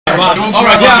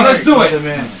Alright, yeah, let's do it.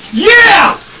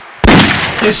 Yeah!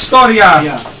 Historia.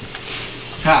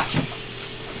 Yeah.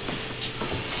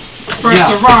 First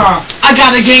rhyme. I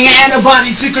got a gang of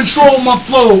antibody to control my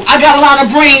flow. I got a lot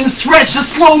of brain stretch of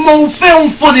slow-mo film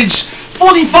footage.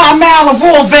 45 mile of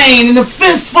raw vein and a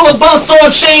fist full of buzz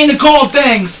or chain to call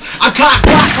things. I cock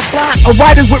block of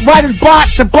writers with writer's block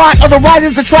to block other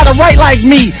writers that try to write like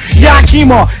me.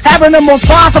 Yakima, having the most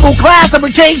possible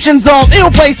classifications of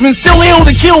ill placement, still ill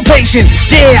to kill patient.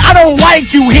 Yeah, I don't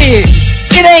like you here.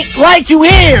 It ain't like you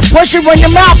here. Plus you run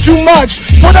your mouth too much.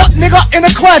 Put up nigga in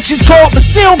a clutch. It's called the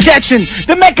seal catching.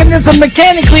 The mechanism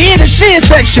mechanically in the shear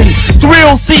section.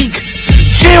 Thrill seek.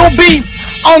 Chill beef.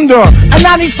 Under a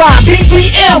 95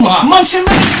 BPM. Munching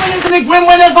minutes in the grin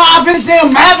whenever I visit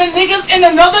them. Having niggas in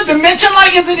another dimension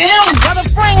like is it him? Got a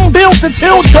frame built to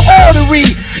tilt your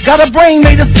artery. Got a brain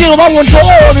made of skill I want your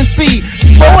all to see.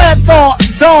 Slow at thought,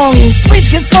 tongue, speech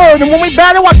gets heard. And when we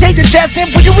battle I take the chest in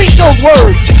for you reach those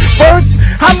words. First,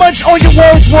 how much are your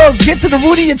words worth? Get to the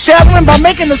root of your chattering by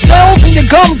making the cells in your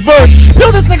gums burst.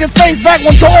 Peel this nigga's face back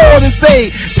want your all to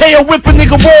say. Tail whip a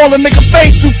nigga wall and make a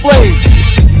face souffle.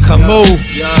 Come on.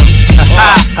 Yo.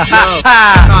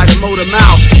 Try to mow the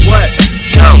mouth. What?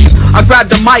 Yo. I grab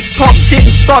the mic, talk shit,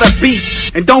 and start a beat.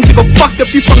 And don't give a fuck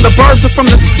if you from the burbs or from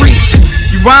the streets.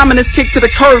 You rhyming this kick to the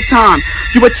curb time.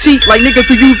 You a cheat like niggas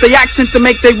who use their accent to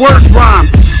make their words rhyme.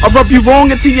 I rub you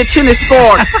wrong until your chin is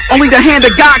scarred. Only the hand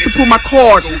of God can pull my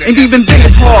cord, and even then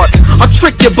it's hard. I'll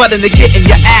trick your butt into getting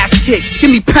your ass kicked. Give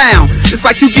me pound. It's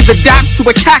like you give a daps to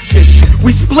a cactus.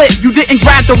 We split, you didn't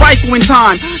grab the rifle in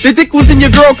time. The dick was in your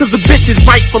girl cause the bitch is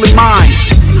rightfully mine.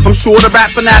 I'm sure the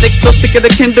rap fanatics so sick of the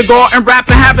kindergarten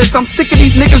rapping habits. I'm sick of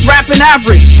these niggas rapping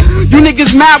average. You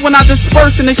niggas mad when I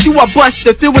disperse and the shoe I bust.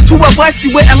 If there were two of us,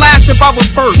 you wouldn't laugh if I was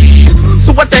first.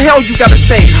 So what the hell you gotta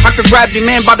say? I could grab your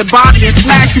man by the body and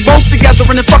smash you both together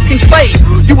in the fucking clay.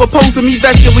 You opposing me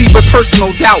virtually with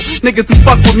personal doubt. Niggas who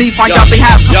fuck with me find out they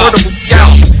have convertible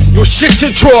scouts. You'll shit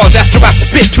your drawers after I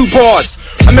spit 2 bars.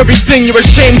 I'm everything you're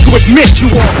ashamed to admit you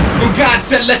are. When God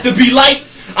said let there be light,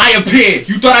 I appeared.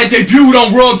 You thought I debuted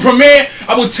on world premiere?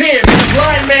 I was here. Made a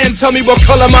blind man tell me what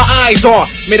color my eyes are.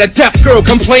 Made a deaf girl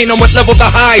complain on what level the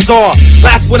highs are.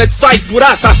 Last one that psyched with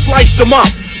us, I sliced them up.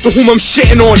 To whom I'm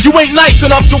shitting on. You ain't nice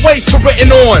enough to waste for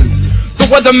written on. The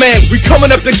Weathermen, we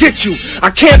coming up to get you. I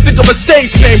can't think of a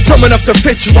stage name dumb enough to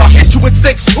fit you. I'll hit you with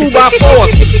 6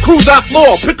 2x4s. Cruise our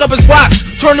floor, pick up his watch,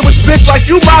 turn to his bitch like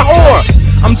you my whore.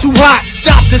 I'm too hot,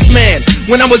 stop this man.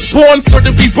 When I was born,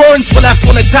 3rd degree burns were left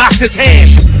on the doctor's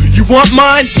hands. You want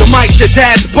mine? The mic's your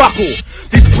dad's buckle.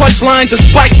 These punchlines are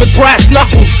spiked with brass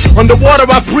knuckles. Underwater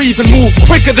I breathe and move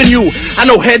quicker than you. I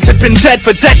know heads have been dead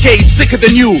for decades, sicker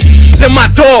than you. They're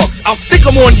my dogs, I'll stick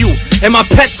them on you. And my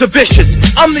pets are vicious,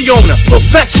 I'm the owner, will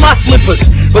fetch my slippers.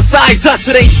 Besides us,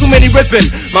 it ain't too many ripping.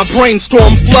 My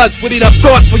brainstorm floods with enough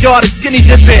thought for y'all to skinny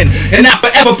dip in. And I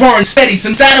forever burn steady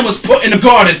since Adam was put in the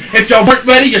garden. If y'all weren't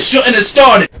ready, you shouldn't have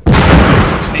started.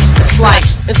 Like,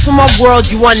 into my world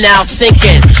you are now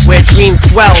sinking, where dreams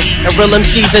dwell and real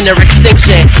MCs in their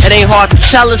extinction. It ain't hard to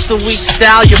tell it's a weak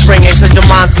style you're bringing, cause your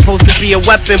mind's supposed to be a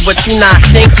weapon but you not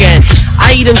thinking.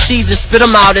 I eat MCs and spit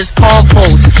them out as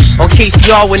compost. On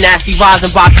KCR with nasty vibes and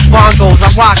box bongos.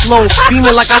 I rock low,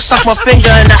 beaming like I stuck my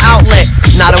finger in the outlet.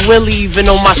 Not a willy even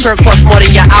though my shirt costs more than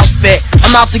your outfit.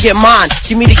 I'm out to get mine,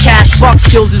 give me the cash bucks.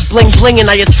 Skills is bling blinging,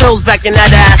 now your trills back in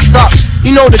that ass up.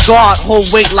 You know the guard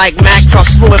hold weight like Mack trucks.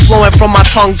 Fluid flowing from my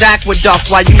tongue's aqueduct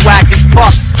while you whack as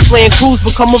fuck. Playing cruise,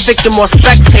 become a victim or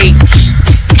spectate.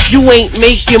 You ain't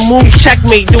make your move,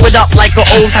 checkmate. Do it up like an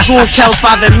old school Kel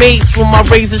 5 and mates. With my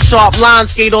razor sharp line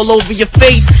skate all over your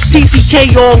face.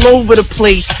 TCK all over the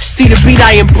place. See the beat,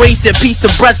 I embrace it. Piece the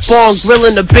breastbone, grill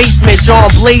in the basement, jaw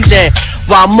blazing.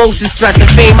 While most is stress and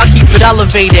fame, I keep it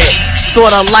elevated.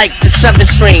 Sorta like the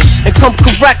 7th string. And come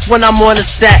correct when I'm on the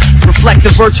set. Reflect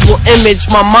the virtual image,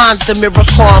 my mind's the mirror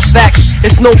convex.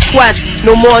 It's no quest,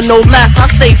 no more, no less.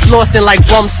 I stay flossing like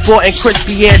bum sport and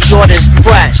crispy Air Jordans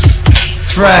fresh.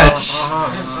 Fresh.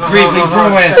 Greasy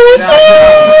brewing.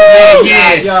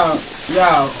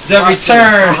 Yo. The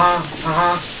return.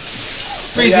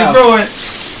 Greasy brewing.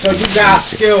 So you got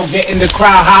skill getting the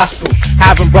crowd hostile.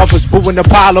 Having brothers booing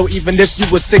Apollo even if you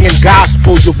were singing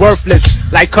gospel. You're worthless,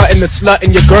 like cutting the slut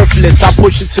in your girthless. I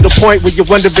push it to the point where you're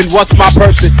wondering what's my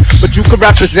purpose. But you could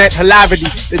represent hilarity,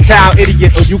 the town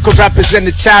idiot. Or you could represent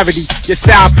the charity, you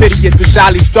sound pitiable. The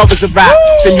Sally struggles a rap,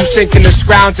 then you sinking and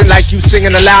scrounging like you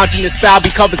singing a lounge and your style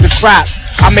becomes a crap.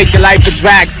 I make your life a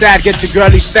drag, sad, get your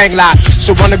girly thing locked.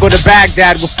 She'll wanna go to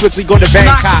Baghdad, we'll strictly go to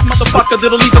Bangkok. Motherfucker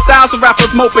that'll leave 1,000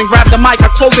 rappers moping. Grab the mic, I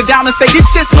close it down and say this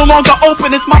shit's no longer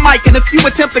open, it's my mic. And if you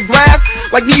attempt to grasp,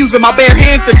 like me using my bare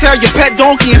hands to tear your pet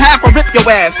donkey in half or rip your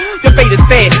ass, your fate is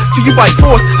fair, to you by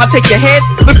force. I take your head,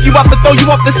 lift you up and throw you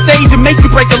off the stage and make you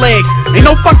break a leg. Ain't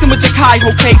no fucking with your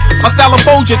Kai-Ho cake. My style of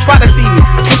fold, you try to see me,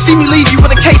 you'll see me leave you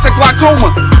with a case of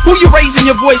glaucoma. Who you raising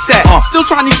your voice at? Still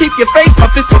trying to keep your face, my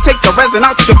fist will take the resin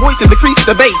out your voice and decrease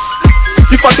the bass.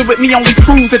 You fucking with me only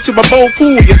proves that you're a bold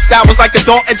fool. Your style was like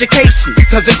adult education,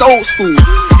 cause it's old school.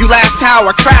 You last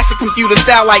tower, crash a computer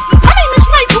style like, my name is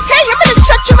Ray, okay, I'm gonna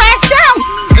shut your ass down.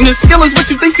 And your skill is what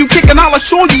you think you kickin', I'll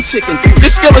assure you chicken.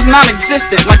 Your skill is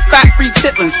non-existent, like fat-free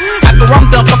chitlins. After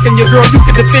I'm done fucking your girl, you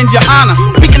can defend your honor.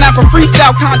 We can have a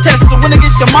freestyle contest to win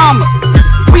against your mama.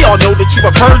 We all know that you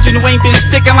a virgin who ain't been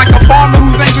sticking, like a farmer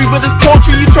who's angry with his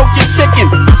poultry, you choke your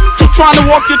chicken. Keep trying to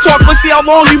walk your talk, let's see how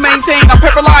long you maintain. I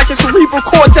paralyze your cerebral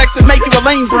cortex and make you a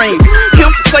lame brain.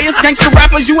 Pimps, players, gangster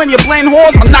rappers, you and your bland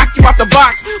whores, I'll knock you out the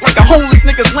box like a homeless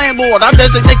nigga's landlord. I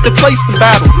designate the place to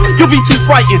battle. You'll be too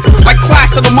frightened, like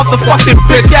Clash of the motherfucking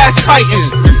bitch ass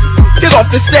Titans. Get off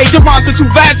the stage, your rhymes are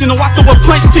too vaginal. I throw a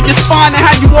punch to your spine and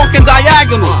have you walking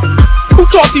diagonal. Who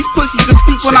taught these pussies to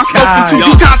speak when I'm spoken to?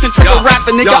 You concentrate on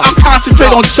rapping, nigga, I'm concentrate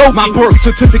on choking. My birth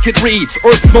certificate reads,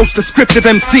 Earth's most descriptive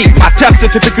MC. My death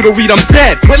certificate will read, I'm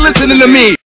dead, quit listening to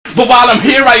me. But while I'm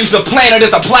here, I use the planet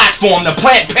as a platform to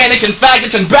plant panic and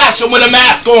faggots and bash them with a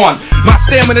mask on. My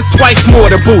stamina's twice more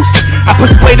to boost. I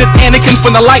persuaded Anakin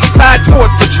from the light side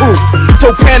towards the truth.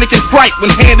 So panic and fright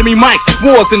when handing me mics,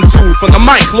 wars ensue. From the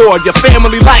mic lord, your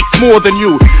family likes more than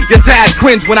you. Your dad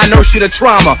cringed when I nurse you to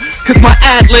trauma, cause my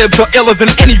ad-libs are iller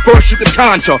than any verse you could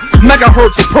conjure.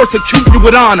 Megahertz will persecute you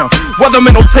with honor.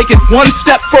 Weathermen will take it one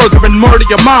step further and murder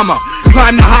your mama.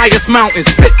 Climb the highest mountains,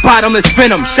 spit bottomless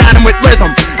venom, shine them with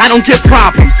rhythm. I don't get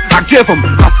problems, I give them.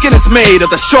 My skin is made of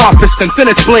the sharpest and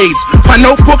thinnest blades. My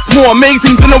notebook's more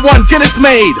amazing than the one Guinness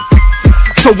made.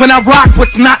 So when I rock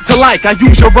what's not to like, I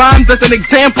use your rhymes as an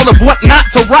example of what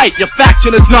not to write. Your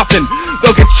faction is nothing,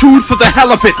 they'll get chewed for the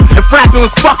hell of it. If rapping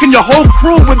was fucking, your whole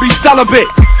crew would be celibate.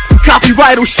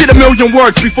 Copyright will shit 1,000,000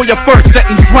 words before your first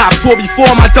sentence drops, or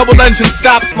before my double engine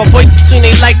stops. My voice between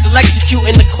they legs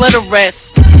electrocuting the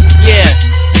clitoris. Yeah,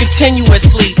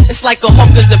 continuously, it's like a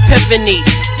hooker's epiphany.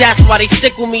 That's why they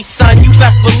stick with me, son. You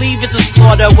best believe it's a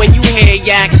slaughter when you hear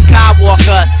Yak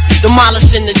Skywalker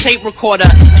demolishing the tape recorder.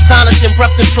 Astonishing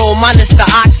breath control minus the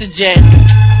oxygen.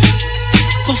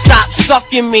 So stop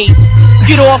sucking me.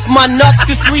 Get off my nuts,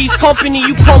 cause three's company.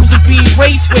 You crumbs will be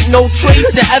erased with no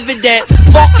trace of evidence.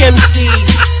 Fuck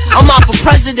MCs, I'm out for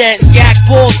presidents. Yak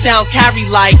balls sound carry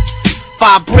like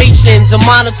vibrations and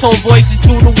monotone voices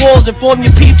through the walls. Inform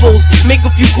your peoples, make a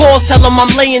few calls, tell them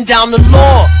I'm laying down the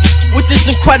law. With this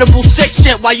incredible sick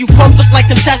shit, while you crumbs look like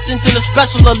contestants in the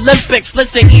Special Olympics.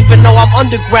 Listen, even though I'm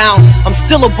underground, I'm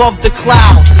still above the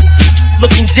clouds,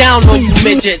 looking down on you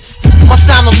midgets. My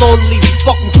sound alone leave you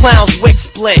fucking clowns wig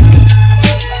split.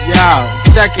 Yo,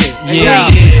 check it. Yeah.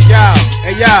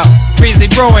 Hey yo, Freezy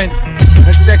Brewing.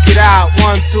 Let's check it out.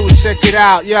 1, 2, check it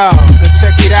out. Yo, let's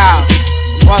check it out.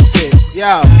 What's it? Yo,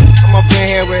 I'm up in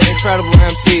here with incredible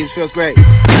MCs. Feels great.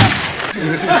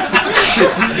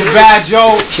 The Bad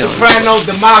Joe, Sopranos,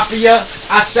 the Mafia.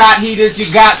 I shot heaters, you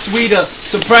got sweeter.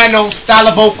 Soprano, style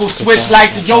of vocal switch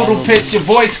like the yodel pitch. Your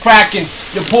voice cracking,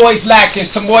 your boys lacking.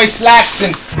 Some moist slacks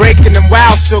and breaking them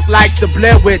wild shook like the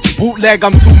Blair Witch. Bootleg,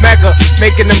 I'm too mega,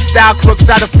 making them style crooks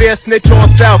out of fear. Snitch on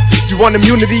self. You want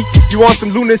immunity? You want some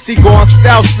lunacy? Go on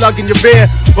stealth, slugging your beer,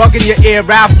 bugging your ear.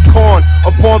 Rap corn,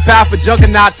 a porn path for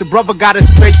juggernauts. A brother got a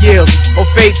straight yield or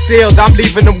fake sealed. I'm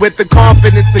leaving them with the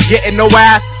confidence of getting no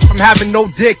ass from having no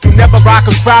dick. You never rock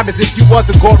a crowd as if you was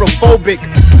agoraphobic.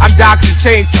 I'm Dr.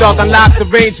 Change Thug, unlock the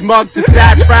range mug to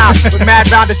sad frown. With mad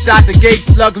round a shot, the gauge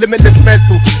slug, limitless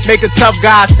mental. Make a tough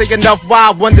guy, say enough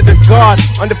wild, wonder the guard.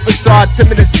 Under facade,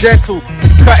 timid as gentle.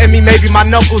 Cutting me, maybe my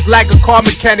knuckles like a car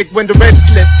mechanic when the wrench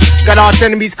slips. Got arch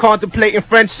enemies contemplating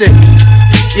friendship.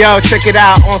 Yo, check it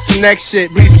out on some next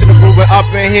shit. Breeze to the room, we're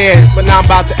up in here, but now I'm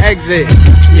about to exit.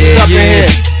 Yeah, up in here.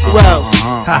 Who else?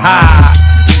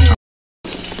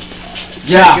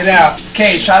 Check it out.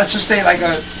 K, try to just stay like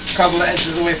a couple of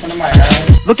inches away from the mic,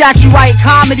 alright? Look at you write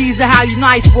comedies and how you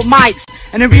nice with mics.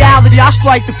 And in reality, I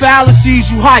strike the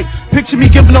fallacies you hype. Picture me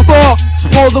giving a fuck,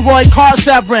 Polaroid car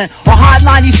severing, or Hot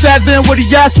 97 with a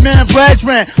yes man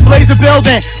brethren. Blaze a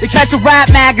building, they catch a rap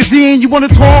magazine. You wanna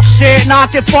talk shit,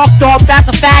 not get fucked up, that's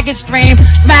a faggot stream.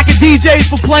 Smacking DJs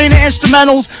for playing the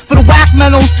instrumentals, for the whack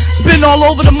mentals, spin all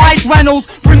over the mic rentals.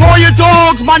 Bring all your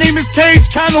dogs, my name is Cage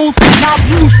Kennels. Now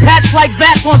abuse pets like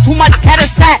vets on too much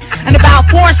set. And about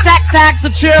 4 sex acts, the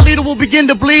cheerleader will begin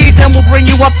to bleed. Then we'll bring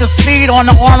you up to speed on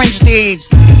the orange stage.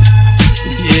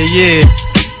 Yeah.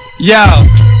 Yo.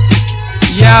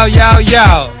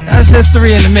 That's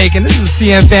history in the making. This is a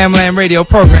CM Family Radio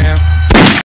program.